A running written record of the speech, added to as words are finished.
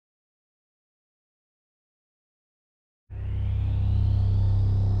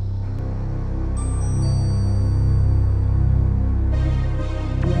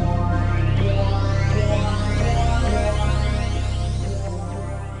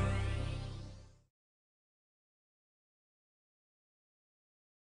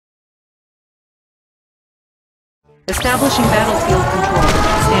Establishing battlefield control.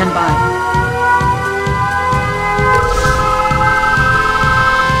 Stand by.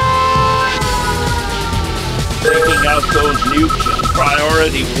 Taking out those nukes is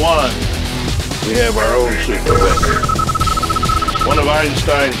priority 1. We have our own super weapon. One of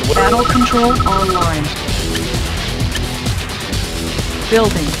Einstein's... Battle control online.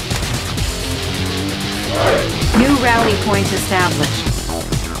 Building. New rally point established.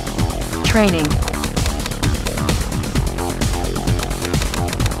 Training.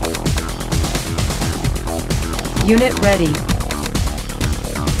 Unit ready.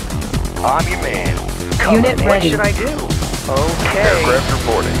 I'm your man. Unit ready. What should I do? Okay. Aircraft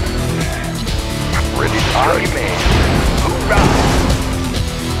reporting. Ready to I'm strike. your man. Hoorah!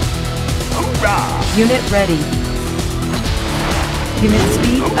 Hoorah! Unit ready. Unit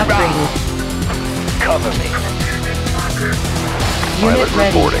speed Hoorah! upgraded. Cover me. Unit Pilot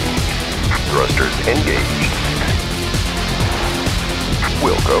ready. reporting. Thrusters engaged.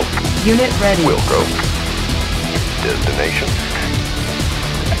 Wilco. Unit ready. Wilco. Destination.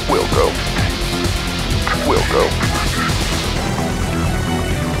 Wilco. Wilco.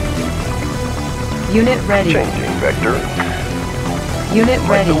 Unit ready. Changing vector. Unit Like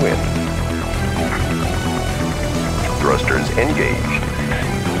ready. the wind. Thrusters engaged.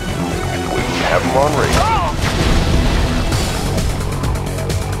 We have them on radar.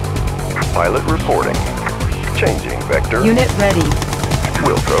 Pilot reporting. Changing vector. Unit ready.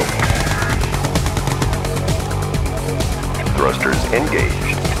 Wilco. Thrusters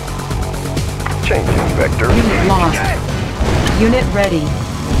engaged. Changing vector. Unit lost. Unit ready.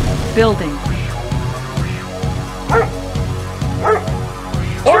 Building.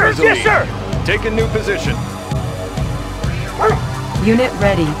 Orders, yes, sir! Take a new position. Unit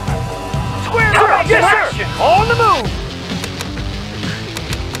ready. Square up, yes, sir! On the move!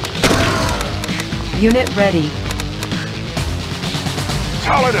 Unit ready.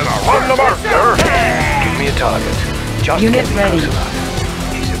 Solid and on the mark, sir. Give me a target. Just Unit get me ready. close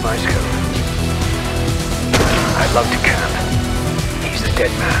enough. He's in my scope. I'd love to camp. He's a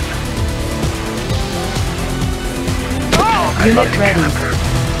dead man. I'd love Unit to ready. camp.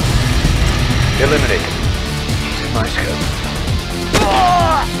 Eliminate him. He's in my scope.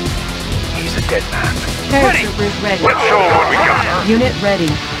 He's a dead man. Parachute ready. Let's show what we got. Unit ready.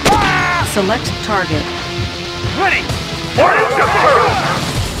 Select target. Ready! Orders, yes, sir.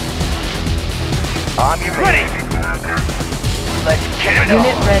 On your ready! Let's get it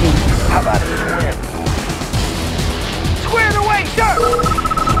Unit on. ready. How about a swim? Squared away, sir!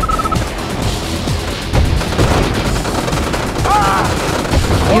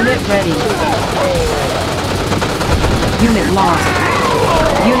 Unit ready. Unit lost.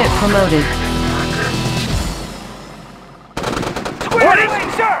 Unit promoted. Squared away,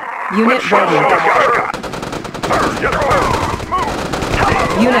 sir! Unit ready.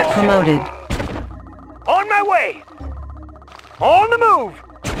 Unit promoted. On my way! On the move!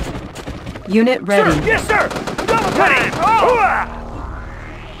 Unit ready. Sir, yes, sir! Double time! Hooah!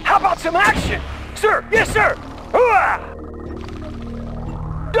 How about some action? Sir, yes, sir! Hooah!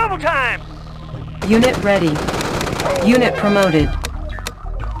 Double time! Unit ready. Unit promoted.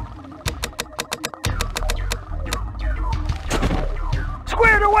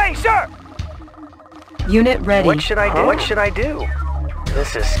 Squared away, sir! Unit ready. What should I do? What should I do?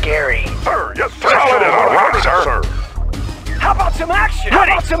 This is scary. Sir, yes, sir. Solid and on rock, sir. How about some action? How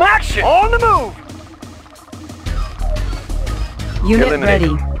about some action? On the move! Unit Eliminate.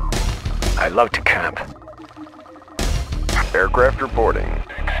 ready. I love to camp. Aircraft reporting.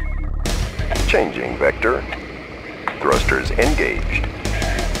 Changing vector. Thrusters engaged.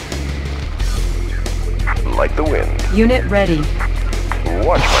 Like the wind. Unit ready.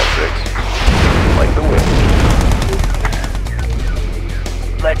 Watch my six. Like the wind.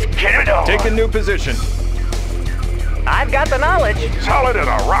 Let's get it on! Take a new position. I've got the knowledge. Solid and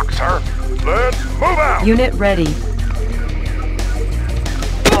a rock, sir. Let's move out. Unit ready.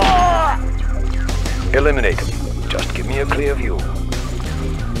 Eliminate him. Just give me a clear view.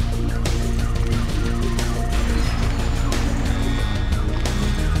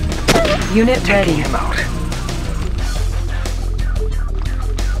 Unit Taking ready. him out.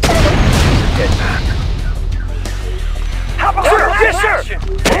 Dead man. How about yes, sir!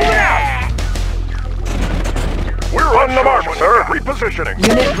 Move out! We're on the mark, sir. Repositioning.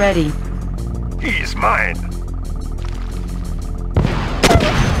 Unit ready. He's mine.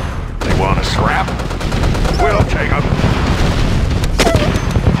 They want to scrap? We'll take him.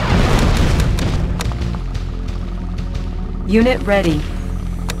 Unit ready.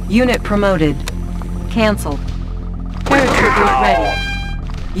 Unit promoted. Cancel. Paratrooper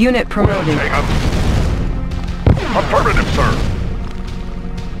ready. Unit promoted. Take him. Affirmative, sir.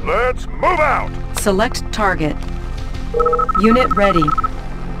 Let's move out. Select target. Unit ready.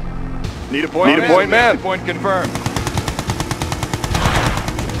 Need a point, man. Point confirmed.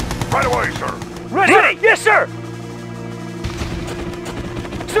 Right away, sir. Ready! Yes, sir!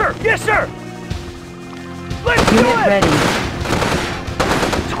 Sir! Yes, sir! Let's do Unit it! ready.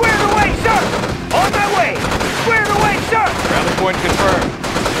 Squared away, sir! On my way! Squared away, sir! Rally point confirmed.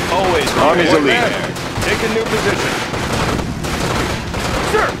 Always Army's elite. Take a new position.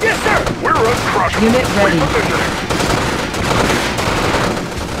 Sir! Yes, sir! We're uncrushable. Unit ready. Repositioning.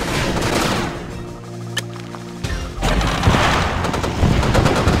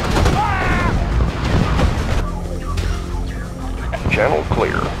 Channel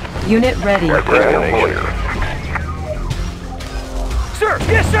clear. Unit ready. Channel clear. Sir!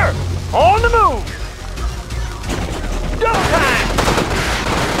 Yes, sir! On the move! Double time!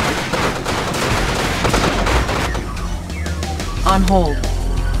 On hold.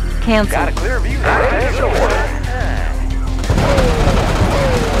 Cancel. Got a clear view.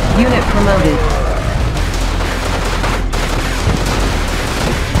 Unit promoted.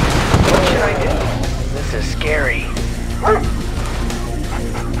 What should I do? This is scary.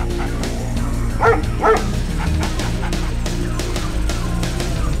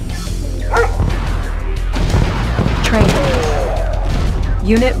 Training.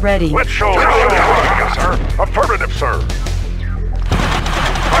 Unit ready. Let's show them. Yes, sir. Affirmative, sir.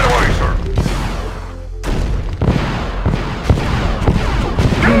 Right away, sir.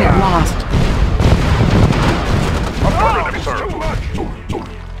 Unit lost. Affirmative, sir.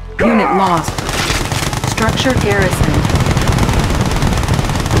 Unit lost. Structure garrison.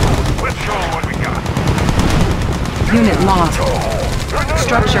 Let's show them what we got. Unit lost.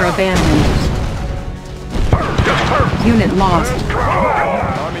 Structure abandoned. Yes, sir. Unit lost.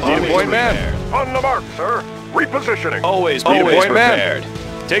 Need a point, man. On the mark, sir. Repositioning. Always prepared.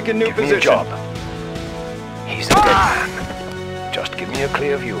 Take a new Give me a position. job. He's a dead man. Just give me a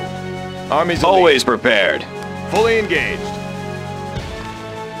clear view. Army's always prepared. Fully engaged.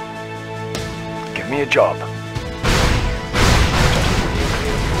 Give me a job. Need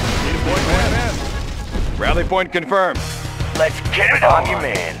a point, man. Rally point confirmed. Let's get it on you,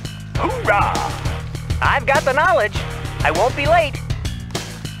 man. Hoorah! I've got the knowledge. I won't be late.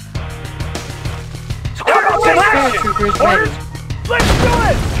 Paratroopers ready. Let's do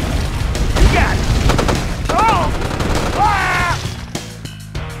it! You got it! Oh! Ah!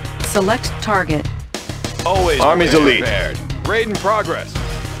 Select target. Always Army's elite. Prepared. Raid in progress.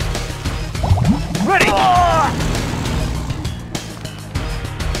 Ready!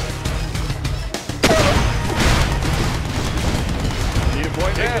 Need a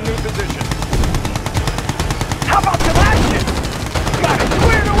point, man. Take a new position. How about some action? Got it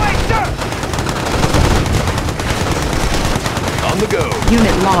squared away, sir! On the go.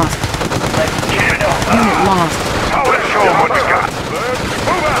 Unit lost. Let's get it on. Unit lost. Let's show them what we got. Let's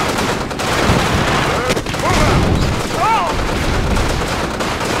move out. Let's move out. Oh!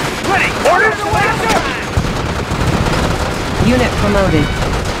 Ready! Orders away, sir! Unit promoted.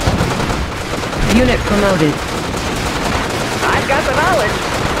 Unit promoted. I've got the knowledge.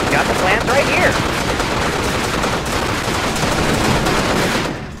 Got the plans right here.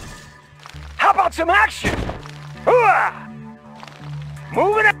 How about some action? Hooah!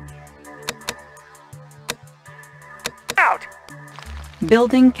 Moving out.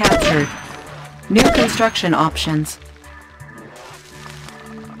 Building captured. New construction options.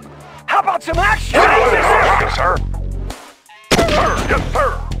 How about some action? Yes, sir. Sir, yes,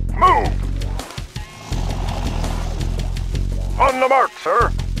 sir. Move. On the mark, sir.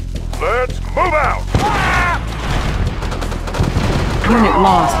 Let's move out. Unit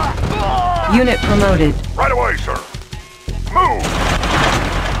lost. Unit promoted. Right away, sir. Move.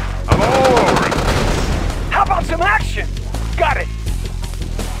 I'm all over it. How about some action? Got it.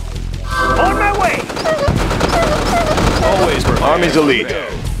 On my way. Always prepared. Army's elite.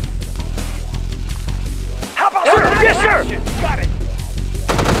 How about some action? Yes, sir. Got it.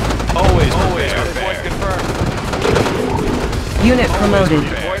 Always prepared. Point confirmed. Unit promoted.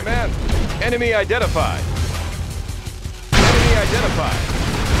 Point man. Enemy identified. Enemy identified.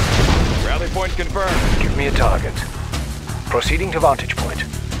 Rally point confirmed. Give me a target. Proceeding to vantage point.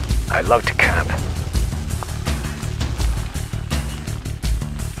 I love to camp.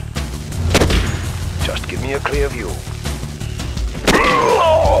 Just give me a clear view.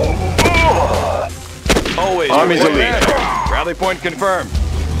 Always Army's elite. Rally point confirmed.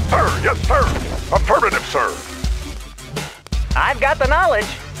 Sir, yes, sir. Affirmative, sir. I've got the knowledge.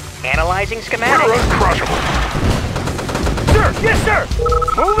 Analyzing We're schematics. uncrushable. Sir, yes, sir.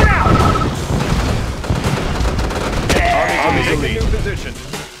 Moving out. Army's elite. New position.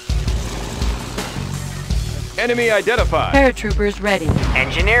 Enemy identified. Paratroopers ready.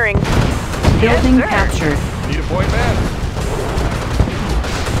 Engineering. Building Yes, sir. captured. Need a point man.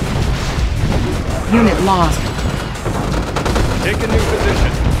 Unit lost. Take a new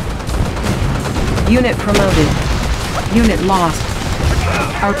position. Unit promoted. Unit lost.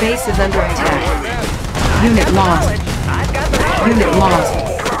 Our base is under attack. Unit lost. I've got the knowledge. Unit lost.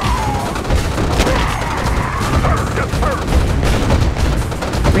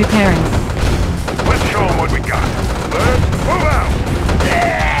 Repairing. Let's show them what we got. Let's move out.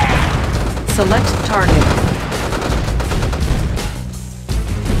 Select target.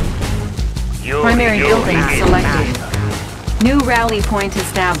 Primary building selected. New rally point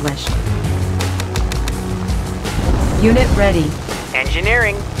established. Unit ready.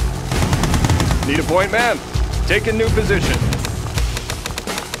 Engineering. Need a point man. Take a new position.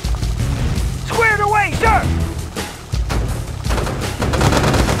 Squared away, sir!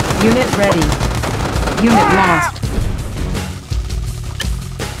 Unit ready. Unit lost.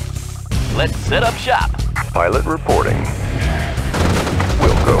 Let's set up shop. Pilot reporting.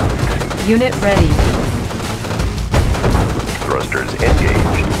 We'll go. Unit ready. Thrusters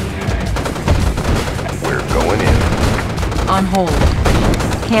engaged. We're going in. On hold.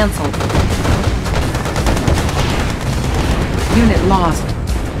 Cancelled. Unit lost.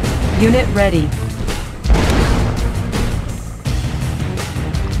 Unit ready.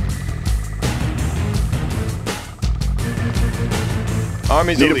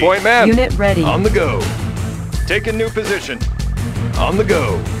 Army's Need a elite. point man. Unit ready. On the go. Take a new position. On the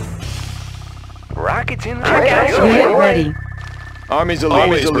go. Rockets in the Unit ready. Army's elite.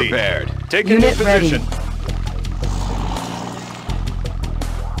 Always is prepared. Take a Unit new ready. position.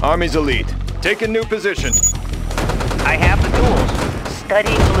 Army's elite. Take a new position. I have the tools.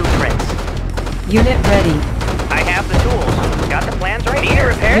 Studying blueprints. Unit ready. I have the tools. Got the plans right here.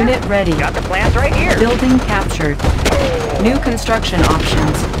 Repair? Unit ready. Got the plans right here. Building captured. New construction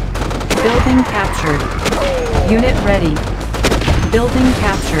options. Building captured. Unit ready. Building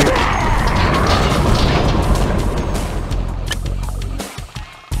captured.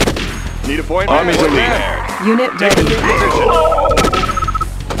 Need a point. Army's man. elite. Unit Take a ready. new position.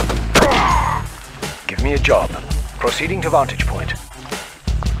 Give me a job. Proceeding to vantage point.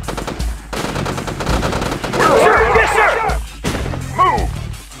 Sir, yes, sir! Move!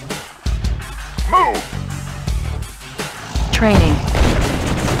 Move! Training.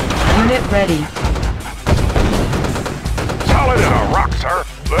 Unit ready. Solid as a rock, sir.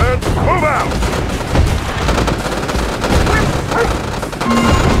 Let's move out!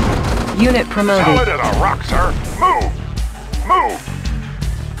 Unit Solid promoted. as a rock, sir. Move! Move!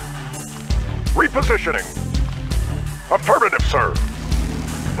 Repositioning. Affirmative, sir.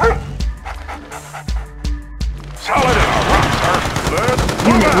 Solid as a rock, sir. Let's move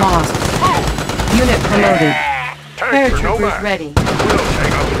Unit out! lost. Move! Unit promoted. Tanks are no Paratroopers match. ready. We'll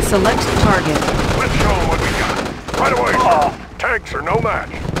take them. Select target. Let's show them what we got. Right away, sir. Tanks are no match.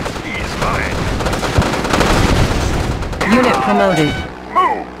 He's mine. Unit promoted.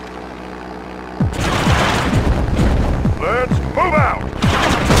 Move! Let's move out!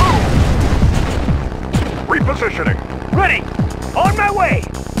 Move! Repositioning. Ready! On my way!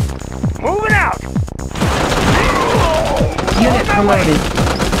 Moving out! Unit promoted.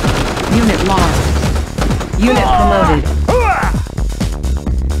 Unit lost. Unit promoted. Hooah!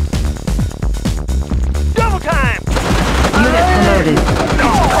 Double time! Unit promoted.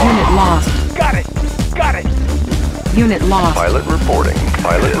 Unit lost. Got it! Got it! Unit lost. Pilot reporting.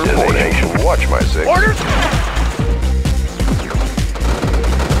 Pilot reporting. Watch my six. Orders!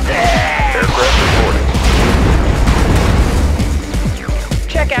 Aircraft reporting.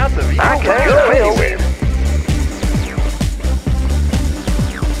 Check out the view. I can feel it.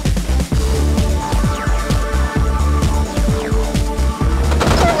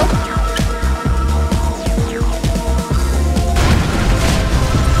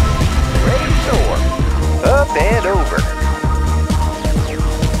 Ready to soar. Up and over.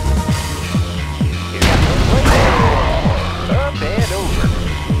 You got one way there. Up and over.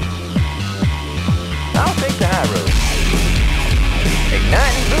 I'll take the high road.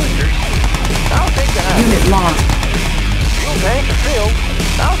 Igniting boosters. I'll take the high road. Unit lost. Fuel tanks are filled.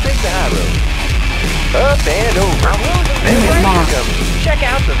 I'll take the high road. Up and over. I'm losing Unit this lost. Check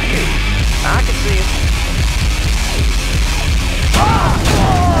out the view. I can see it.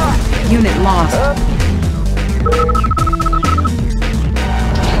 Unit lost. Up.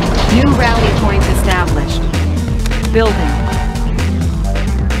 New rally point established. Building.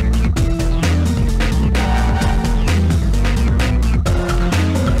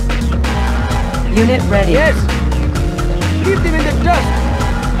 Unit ready. Yes! Keep them in the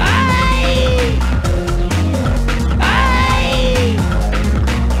dust!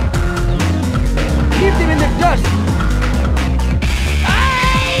 Keep them in the dust!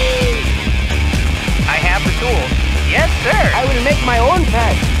 I have the tools. Yes, sir. I will make my own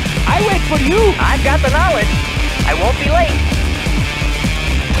path. I wait for you. I've got the knowledge. I won't be late.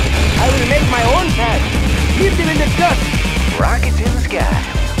 I will make my own path. Keep them in the dust. Rockets in the sky.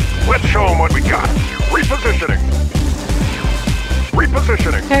 Let's show them what we got. Repositioning.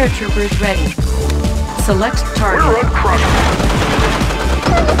 Repositioning. Paratroopers ready. Select We're target. uncrushable.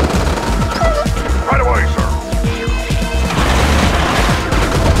 Right away, sir.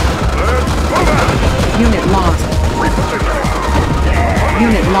 Let's move out. Unit lost. Repositioning.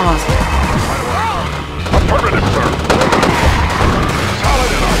 Unit lost. Affirmative, sir.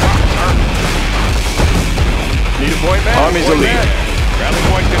 Solid in our rock, sir. Need a point, man? Army's Point, elite. man. Rally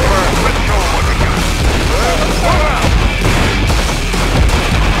point confirmed. Let's show them what we got. Let's move out.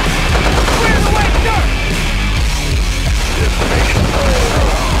 Clear the way, sir. Destination.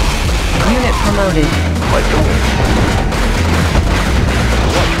 Unit promoted. Like the wind.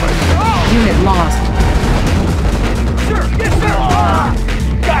 Watch myself. Unit lost. Sir, yes, sir.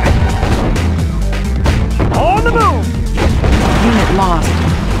 Got it. On the move. Unit lost.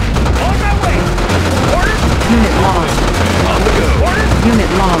 On my way. Orders. Unit lost. On the go. Orders.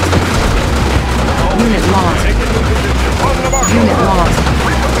 Unit lost. Unit lost. Take a new position. On the mark. Unit lost.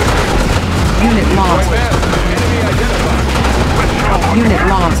 Unit Point, lost. man. Enemy identified. Let's show them what we Unit got.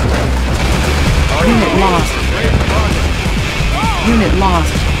 lost. Unit lost. Unit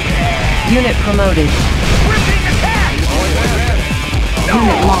lost. Unit promoted. We're being attacked.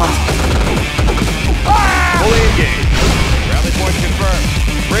 Unit lost. Fully engaged. Rally point confirmed.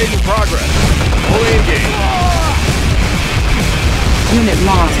 Raid in progress. Fully engaged. Unit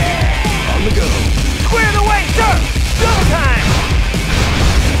lost. On the go. Clear the way, sir. Double time.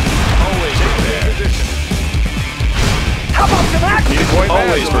 Always take the position. How about some action? Need a point, man.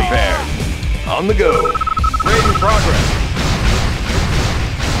 Always prepared. On the go. Raid in progress.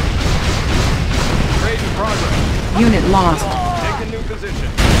 Raid in progress. Unit lost. Take a new position.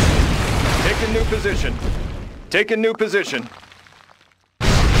 Take a new position. Take a new position.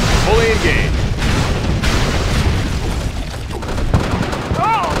 Fully engaged.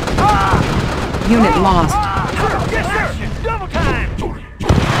 Unit lost. Yes, sir. Double time.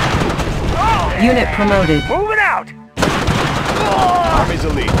 Unit promoted. Moving out. Army's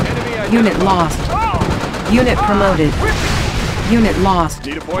elite. Enemy identified. Unit lost. Unit promoted. Unit lost.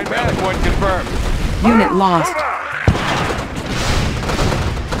 Need a point, man. Point confirmed. Unit lost.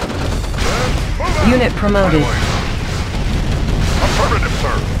 Unit promoted. Affirmative,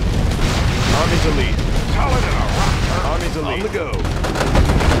 sir. Army's elite. Solid in our rock, sir. Army's elite. On the go.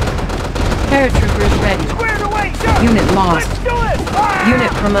 Paratroopers ready. Clear the way, sir. Unit lost. Let's do it.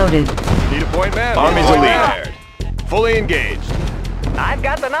 Unit promoted. Need a point, man. Army's Point, elite. man. Fully engaged. I've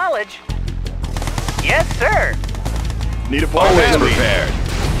got the knowledge. Yes, sir. Need a point, Always man. prepared.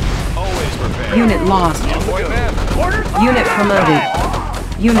 Always prepared. Unit lost. Need a point, man. Orders. Unit promoted.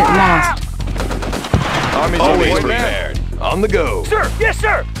 Unit lost. Army's Always elite. prepared. On the go. Sir, yes,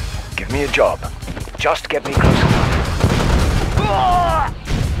 sir. Give me a job. Just get me close enough.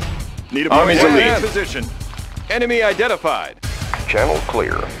 Need a point, Army's man. elite. Position. Enemy identified. Channel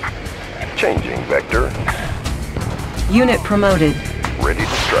clear. Changing vector. Unit promoted. Ready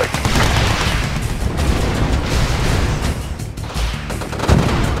to strike.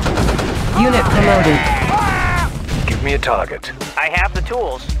 Unit promoted. Give me a target. I have the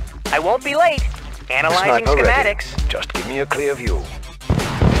tools. I won't be late. Analyzing Sniper ready. schematics. Just give me a clear view.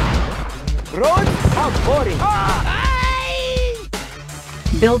 Roads. How boring.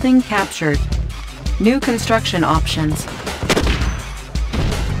 Building captured. New construction options.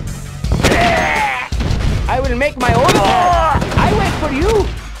 I will make my own path. I wait for you.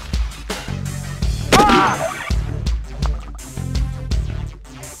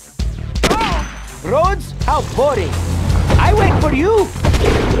 Roads? How boring. I wait for you.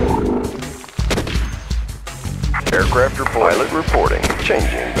 Aircraft or pilot reporting.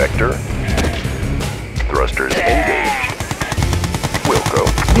 Changing vector. Thrusters engaged. Wilco.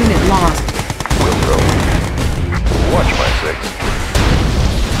 Unit lost. Wilco. Watch my six.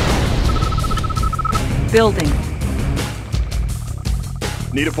 Building.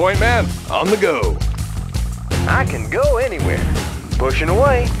 Need a point, man. On the go. I can go anywhere. Pushing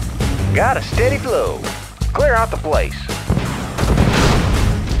away. Got a steady flow. Clear out the place.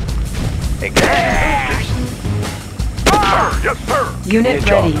 Exactly. Sir, yes, sir. Unit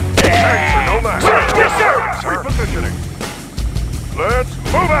ready. Thanks for no matter. Yes, sir. Repositioning. Let's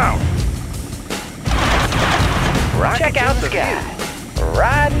move out. Check out the sky.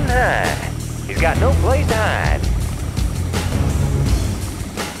 Riding high. He's got no place to hide.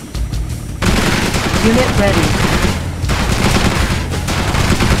 Unit ready.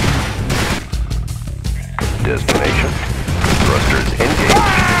 Destination. Thrusters engaged.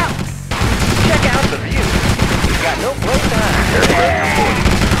 Check out the view. He's got no place to hide. Aircraft reporting.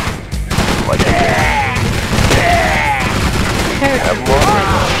 Like have more.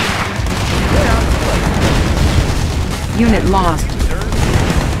 Unit lost.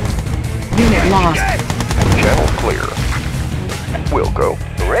 Unit lost. Channel clear. We'll go.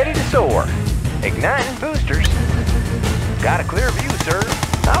 Ready to soar. Igniting boosters. Got a clear view, sir.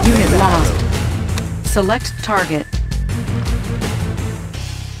 I'll take Unit the high lost. road. Select target.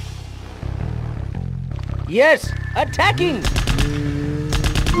 Yes, attacking!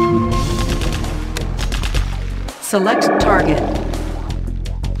 Select target.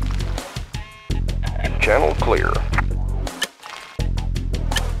 Channel clear.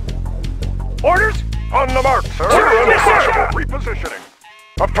 Orders? On the mark, sir. Sir, yes, sir. Repositioning.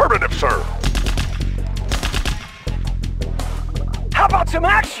 Affirmative, sir. How about some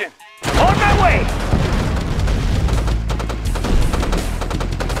action? On my way!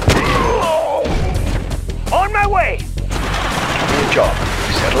 On my way! Good job.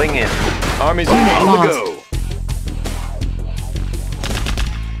 Settling in. Army's Unit on lost. the go.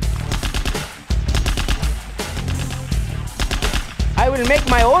 I will make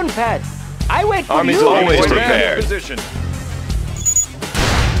my own path. I wait for Army's you. always Point prepared. man. Position.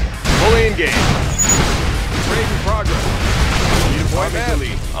 Fully engaged. Raid in progress. Need a point man.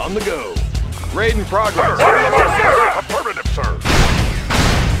 Lead. On the go. Raid in progress. Affirmative, sir.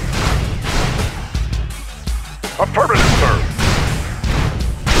 Affirmative, sir.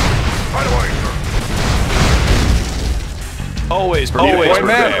 Right away, sir. Always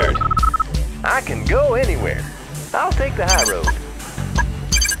prepared. I can go anywhere. I'll take the high road.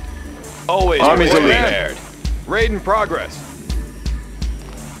 Always Army's prepared. Raid in progress.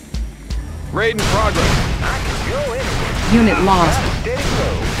 Raid in progress. I can go anywhere. Unit lost. Steady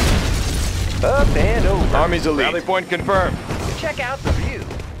flow. Up and over. Army's elite. Rally point confirmed. Check out the view.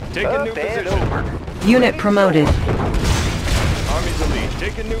 Take a new Up and position. over. Unit promoted. Army's elite.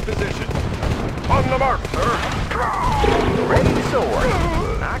 Take a new position. On the mark, sir. Ready to soar.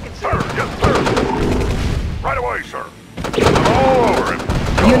 I can see Sir, it. yes, sir. Right away, sir. All over it.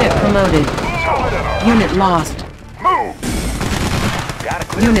 Unit promoted. Solid in our Unit lost. move. Got a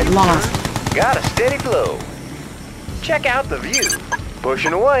clear Unit view, lost. sir. Got a steady flow. Check out the view.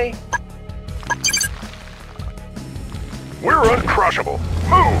 Pushing away. We're uncrushable.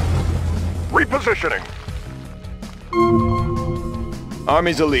 Move. Repositioning.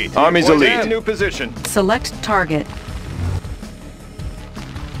 Army's elite. Army's Point elite. man. New position. Select target.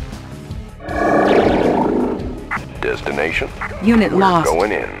 Destination. Unit We're lost.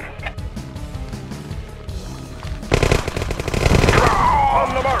 going in. On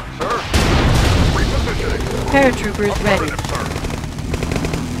the mark, sir. Repositioning. Paratroopers ready. Affirmative, sir.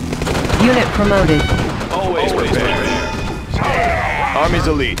 Unit promoted. Always prepared. Army's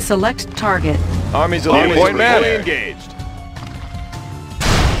elite. Select target. Army's elite. Army's Point man. prepared. Fully engaged.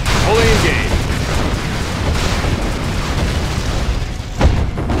 Fully engaged.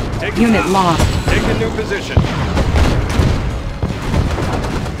 Take Unit lost. Take a new position.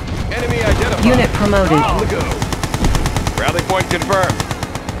 Enemy identified. Unit promoted. On the go. Rally point confirmed.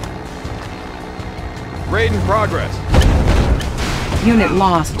 Raid in progress. Unit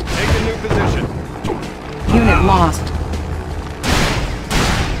lost. Take a new position. Unit lost.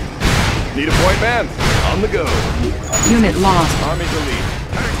 Need a point man. On the go. Unit lost. Army's elite.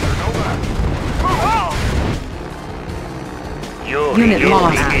 Unit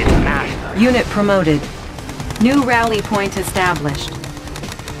lost. Unit promoted. New rally point established.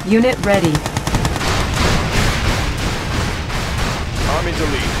 Unit ready. Army's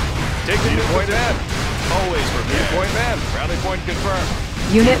elite. Take a new point man. Always prepared. Point man. Rally point confirmed.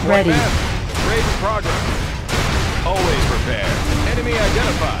 Unit Point ready. man. Raid in progress. Always prepared. Enemy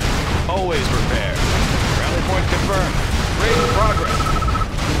identified. Always prepared. Rally point confirmed. Raid in progress.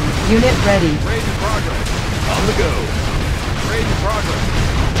 Unit ready. Raid in progress. On the go. Raid in progress.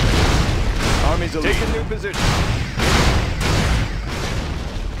 Army's elite. Take a new position.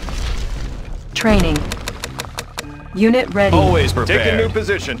 Training. Unit ready. Always prepared. Take a new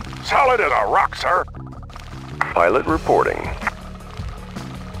position. Solid as a rock, sir. Pilot reporting.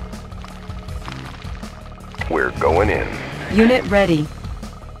 We're going in. Unit ready.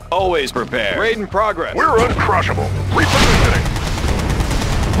 Always prepared. Raid in progress. We're uncrushable. Repositioning.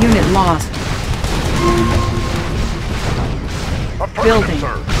 Unit lost. Affirmative, Building.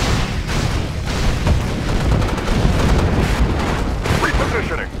 sir.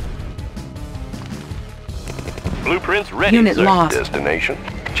 Repositioning. Blueprints ready, Unit sir. lost. Destination.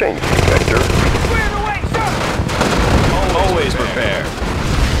 Changing vector. Clear the way, sir! Always prepare.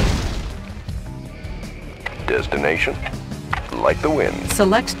 Destination. Like the wind.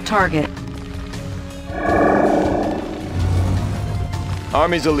 Select target.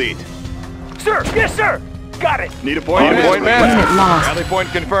 Army's elite. Sir, yes, sir! Got it! Need a point Army's man. elite. Unit lost. Rally point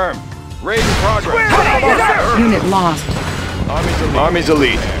confirmed. Raid in progress. Clear the way, yes, sir! Unit lost. Army's elite. Army's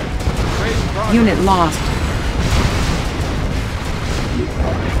elite. Raid in progress. Unit lost.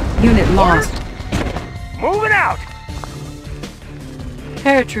 Unit lost. Moving out!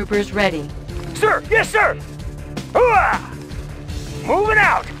 Paratroopers ready. Sir, yes, sir! Hooah! Moving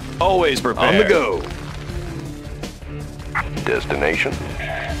out! Always prepare. On the go. Destination.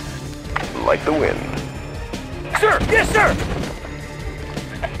 Like the wind. Sir, yes, sir!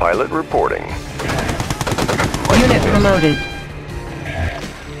 Pilot reporting. Unit promoted.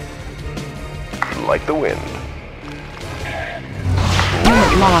 Like the wind.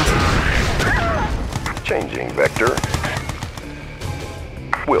 Unit lost. Changing vector.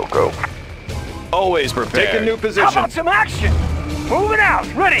 Wilco. Always prepare. Take a new How position. about some action? Moving out!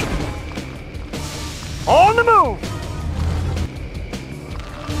 Ready! On the move!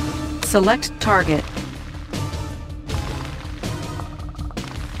 Select target.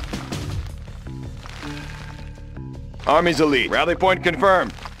 Army's elite. Rally point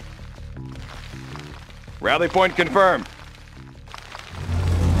confirmed. Rally point confirmed.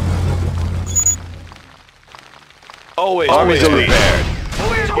 Always elite. Prepared.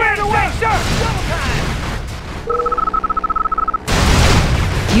 Squared away, sir! Double time!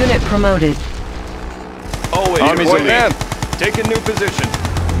 Unit promoted. Always Army's point elite. man. Take a new position.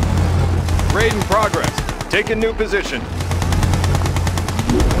 Raid in progress. Take a new position.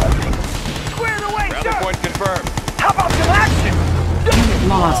 Squared away, Rally sir! point confirmed. How about some action? Unit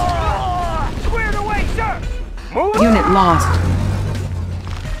lost. Squared away, sir! Move! Unit lost.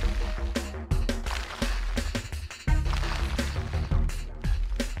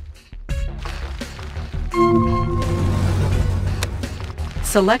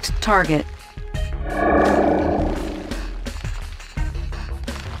 Select target.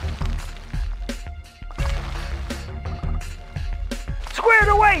 Squared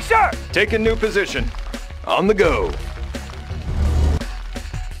away, sir! Take a new position. On the go.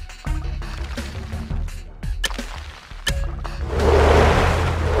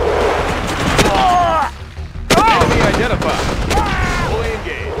 Enemy identified. Fully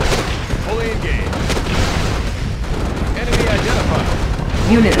engaged. Fully engaged. Enemy identified.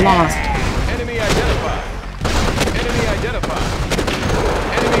 Unit lost. Enemy identified. Enemy identified.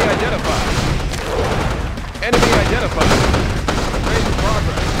 Enemy identified. Enemy identified. Raid in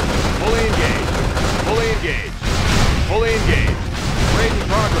progress. Fully engaged. Fully engaged. Fully engaged. Raid in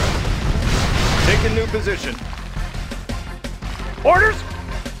progress. Take a new position. Orders?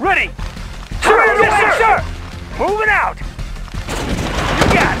 Ready! Sir, yes, sir! Moving out! You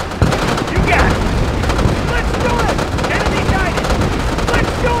got it! You got it! Let's do it! Enemy guided!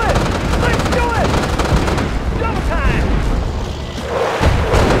 Let's do it! Let's do it! Double time!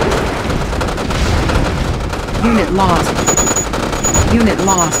 Unit lost. Unit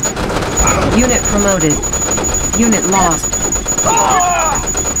lost. Unit promoted. Unit lost.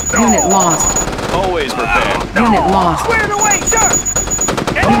 Unit lost. Always prepared. Unit lost. Squared away, sir!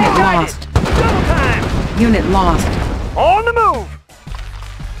 Enemy Unit guided! lost. Double time! Unit lost. On the move!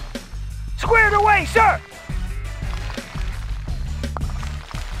 Squared away, sir!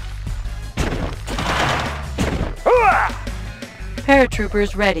 Hooah!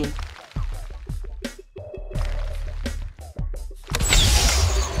 Paratroopers ready.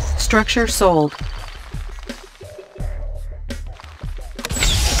 Structure sold.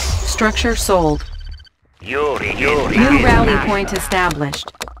 Structure sold. New rally point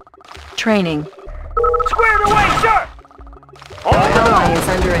established. Training. Squared away, sir! On the Ally move! is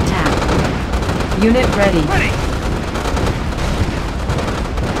under attack. Unit ready. Ready!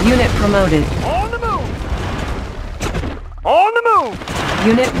 Unit promoted. On the move! On the move!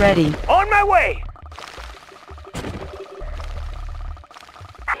 Unit ready. On my way!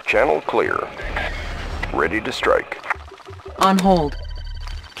 Channel clear. Ready to strike. On hold.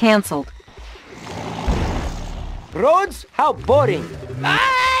 Cancelled. Roads? How boring.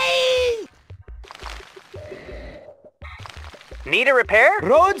 Need a repair?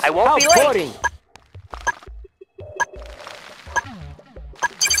 Roads? I won't How be late. boring.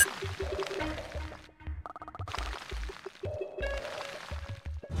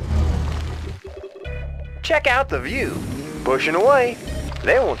 Check out the view. Pushing away.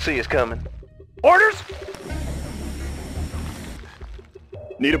 They won't see us coming. Orders?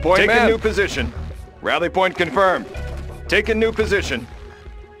 Need a point, Take man. a New position. Rally point confirmed. Take a new position.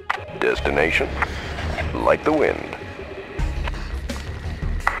 Destination, like the wind.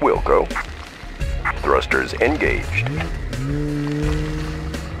 Wilco. Thrusters engaged.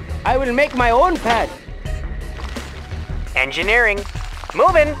 I will make my own path. Engineering.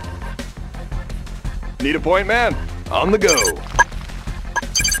 Moving. Need a point, man. On the go.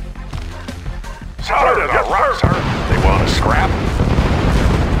 Solid as a rock, sir. They want to scrap?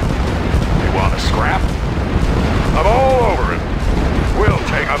 They want to scrap? I'm all over it. We'll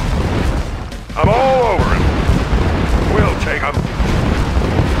take them. I'm all over it. We'll take them.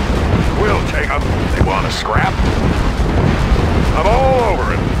 We'll take them. They want to scrap? I'm all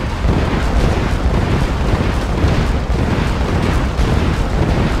over it.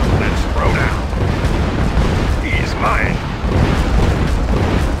 Let's throw down. He's mine.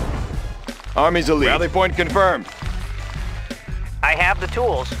 Army's elite. Rally point confirmed. I have the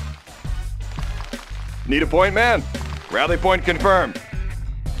tools. Need a point, man. Rally point confirmed.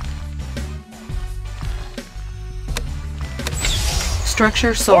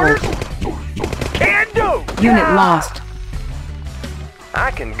 Structure sold. Can do! Unit lost.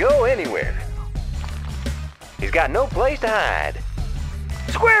 I can go anywhere. He's got no place to hide.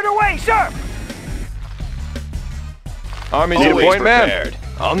 Squared away, sir! Army's Always elite. Point, man. prepared.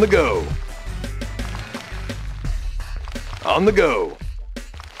 On the go. On the go.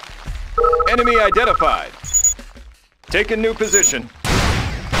 Enemy identified. Take a new position.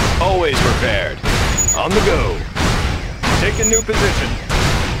 Always prepared. On the go. Take a new position.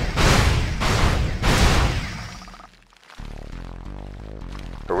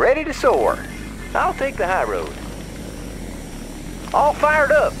 Ready to soar. I'll take the high road. All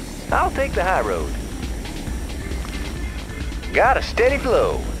fired up. I'll take the high road. Got a steady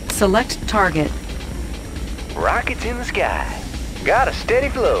flow. Select target. Rockets in the sky. Got a steady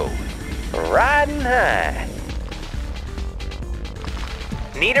flow. Riding high.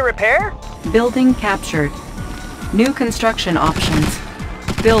 Need a repair? Building captured. New construction options.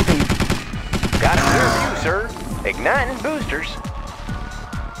 Building. Got a clear view, sir. Igniting boosters.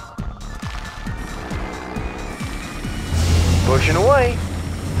 Pushing away.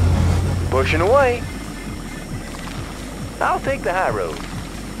 Pushing away. I'll take the high road.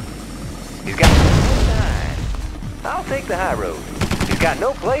 He's got no place to hide. I'll take the high road. He's got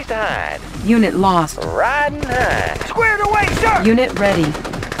no place to hide. Unit lost. Riding high. Squared away, sir! Unit ready.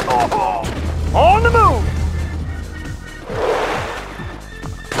 Oh, on the move!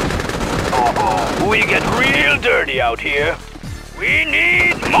 We get real dirty out here. We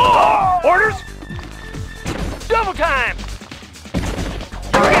need more! Orders? Double time!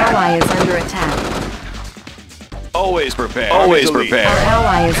 Our ally is under attack. Always prepared. Always Army's elite. prepared. Our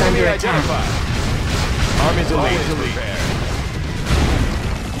ally is under Enemy attack. identified. Army's elite. Prepared.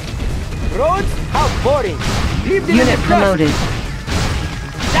 Roads? How boring. Leave them in Unit the promoted.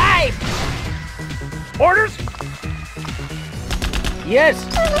 dust. Dive! Orders? Yes.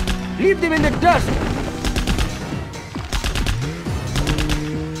 Leave them in the dust.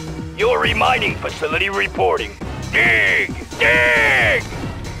 Your remining facility reporting. Dig! Dig!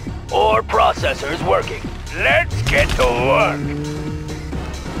 Ore processors working. Let's get to work.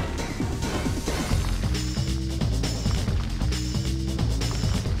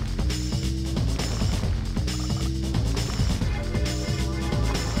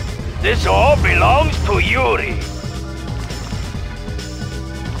 This all belongs to Yuri.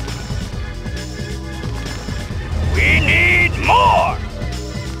 We need more!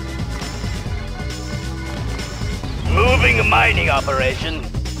 Moving a mining operation.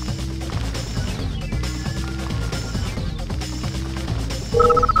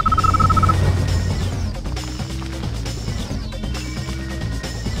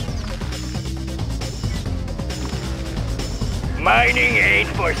 Mining ain't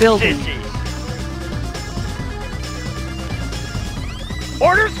for Building. sissies.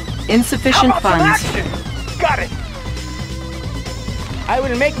 Orders? Insufficient How about some funds. action? Got it! I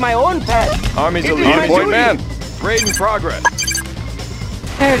will make my own path. Army's It is elite. my Point, duty. man. Raid in progress.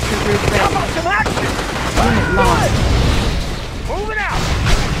 Paratrooper How ready. about some action? Unit lost. Moving out!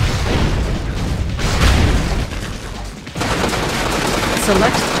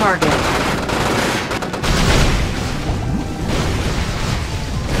 Select target.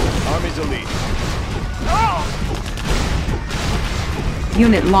 Army's elite. Oh!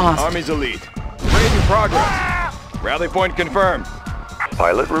 Unit lost. Army's elite. Raid in progress. Rally point confirmed.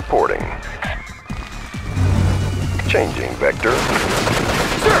 Pilot reporting. Changing vector.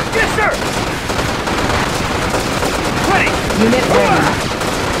 Sir! Yes, sir! Ready! Unit ready.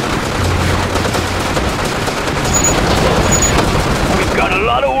 We've got got a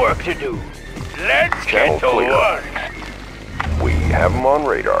lot of work to do. Let's Channel get to clear. work. We have them on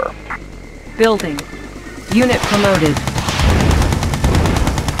radar. Building. Unit promoted.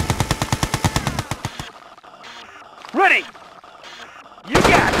 Ready! You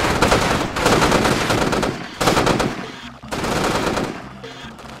got it!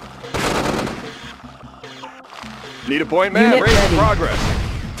 Need a point, man? Unit Raise ready. progress.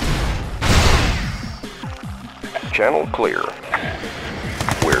 Channel clear.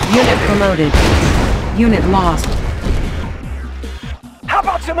 We're Unit promoted. Unit lost. How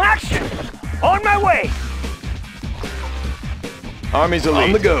about some action? On my way! Army's elite.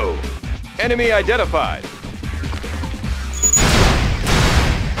 On the go. Enemy identified.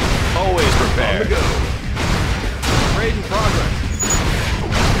 Always prepared. On the go. Raid in progress.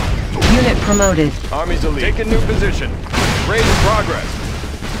 Unit promoted. Army's elite. Take a new position. Raid in progress.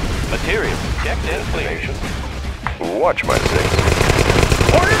 Material checked and cleared. Watch my six.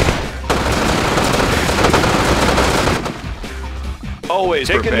 Orders! Always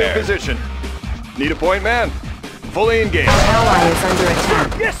take a new position. Need a point, man? Fully engaged. Our ally is under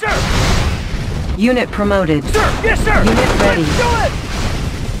attack. Yes, sir! Unit promoted. Sir, yes, sir! Unit ready. Let's do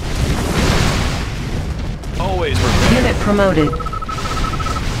it! Always prepared. Unit promoted.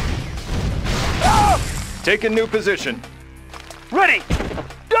 Take a new position. Ready!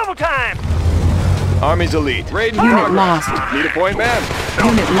 Double time! Army's elite. Raid in Unit progress. lost. Need a point, man?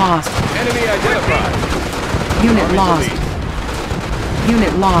 Unit lost. Enemy identified. Unit Army's lost. elite.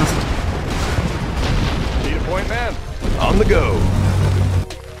 Unit lost. Need a point, man? On the go.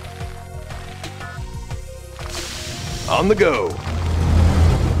 On the go.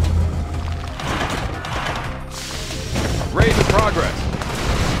 Raid in progress.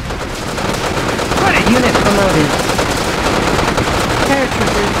 Unit promoted.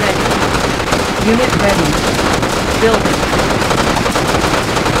 Paratroopers ready. Unit ready. Building.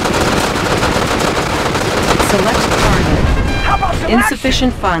 Select target. How about some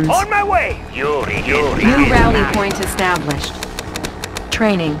Insufficient funds. action? On my way! Yuri. New rally point established.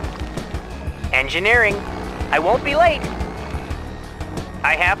 Training. Engineering. I won't be late.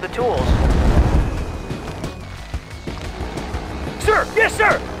 I have the tools. Sir, yes,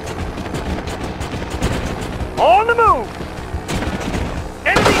 sir! On the move!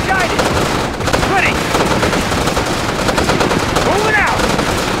 Enemy guided! Ready! Moving out!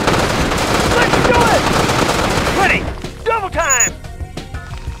 Let's do it! Ready! Double time!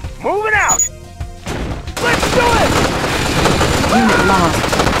 Moving out! Let's do it! Unit lost.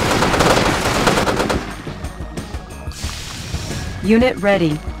 Unit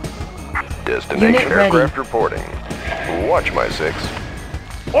ready. Destination Unit ready. aircraft reporting. Watch my six.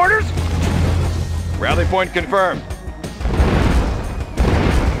 Orders? Rally point confirmed.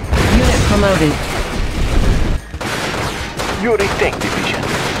 Unit promoted. Yuri Tank Division.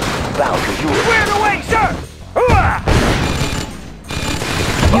 Bow to Yuri. Squared away, sir! Hooah!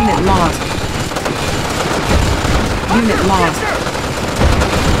 Unit lost. Unit Yes, lost. sir!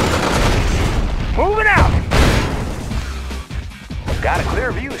 Moving out! Got a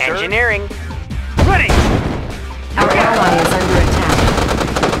clear view, sir. Engineering. Ready! Our ally is under attack.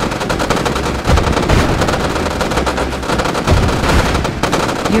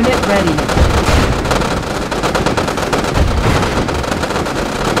 Unit ready.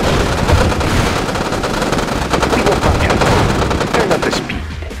 We will function. Turn up the speed.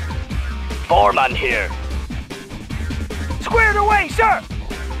 Foreman here. Squared away, sir!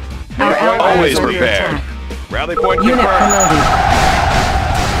 Our ally Always is under prepared. attack. Rally point Unit confirmed. promoted.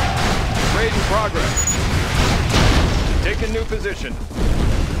 Raid in progress. Take a new position.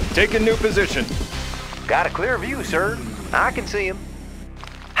 Take a new position. Got a clear view, sir. I can see him.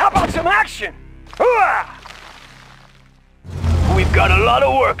 How about some action? Hooah! We've got a lot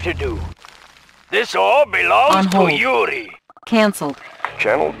of work to do. This all belongs On to hold. Yuri. Cancelled.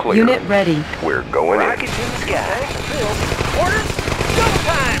 Channel clear. Unit ready. We're going in. Rocket to the sky. Orders? Double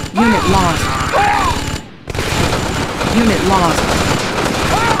time! Unit lost. Unit lost.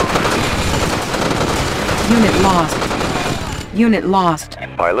 Unit lost. Unit lost.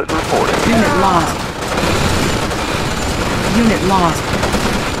 Pilot reporting. Unit lost. Unit lost.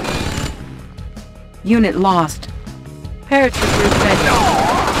 Unit lost. Paratroopers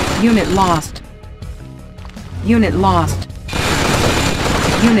ready. Unit lost. Unit lost.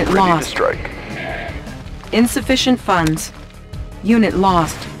 Unit Ready to lost. strike. Insufficient funds. Unit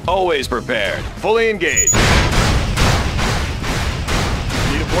lost. Always prepared. Fully engaged.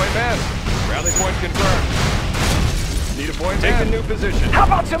 Need a point, man? Rally point confirmed. Need a point, take a new position. How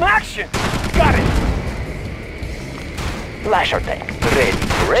about some action? Got it! Flash our tank. Ready.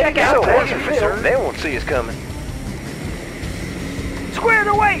 Check out So that order, field. sir. They won't see us coming. Squared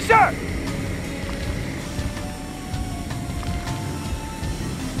away, sir!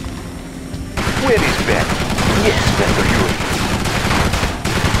 Where is Ben? Yes, Mr. Yuri.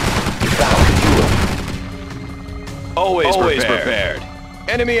 Always prepared.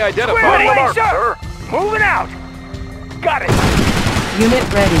 Enemy identified. Squared away, mark, sir! Moving out! Got it! Unit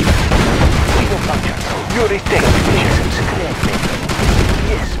ready. Yuri, take positions.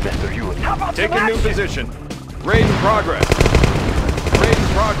 Yes, Mr. Yuri. How about Take some a new action? position. Raid in progress. Raid in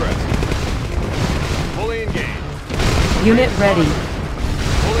progress. Fully engaged. Unit ready.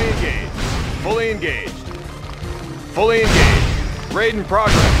 Fully engaged. Fully engaged. Fully engaged. Raid in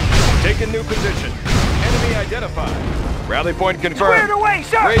progress. Take a new position. Enemy identified. Rally point confirmed. Squared away,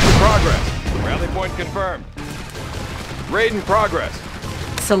 sir! Raid in progress. Rally point confirmed. Raid in progress.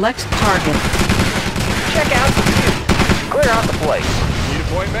 Select target. Check out the view. Clear out the place. Need a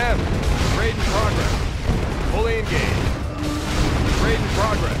point man. Raid in progress. Fully engaged. Raid in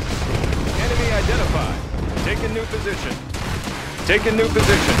progress. Enemy identified. Take a new position. Take a new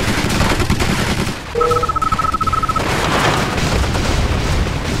position.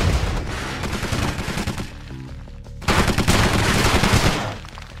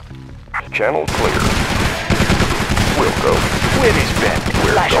 Channel clear. We'll go. Where is Ben?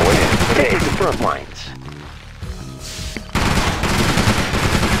 We're Flash going on. in. Take the front lines.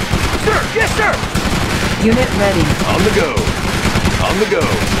 Sir! Yes, sir! Unit ready. On the go. On the go.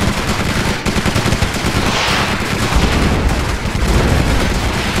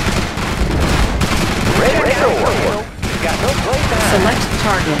 Ready to soar. Got no place to hide. Select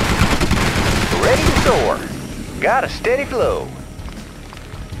target. Ready to soar. Got a steady flow.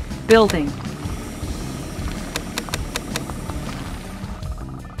 Building.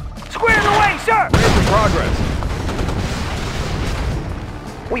 Squared away, sir! Raid in progress.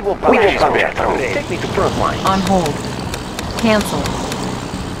 We will power through. Take me to front line. On hold. Cancel.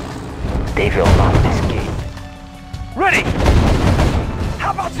 They will not escape. Ready!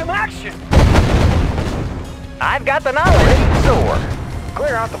 How about some action? I've got the knowledge. Ready to soar.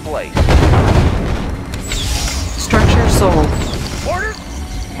 Clear out the place. Structure sold. Orders?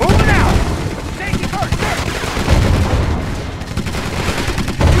 Moving out! Safety first, sir!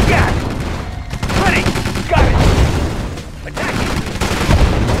 You got it! Ready! Got it! Attacking!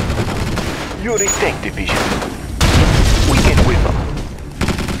 Yuri, tank division. We can whip them.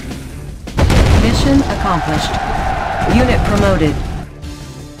 Mission accomplished. Unit promoted.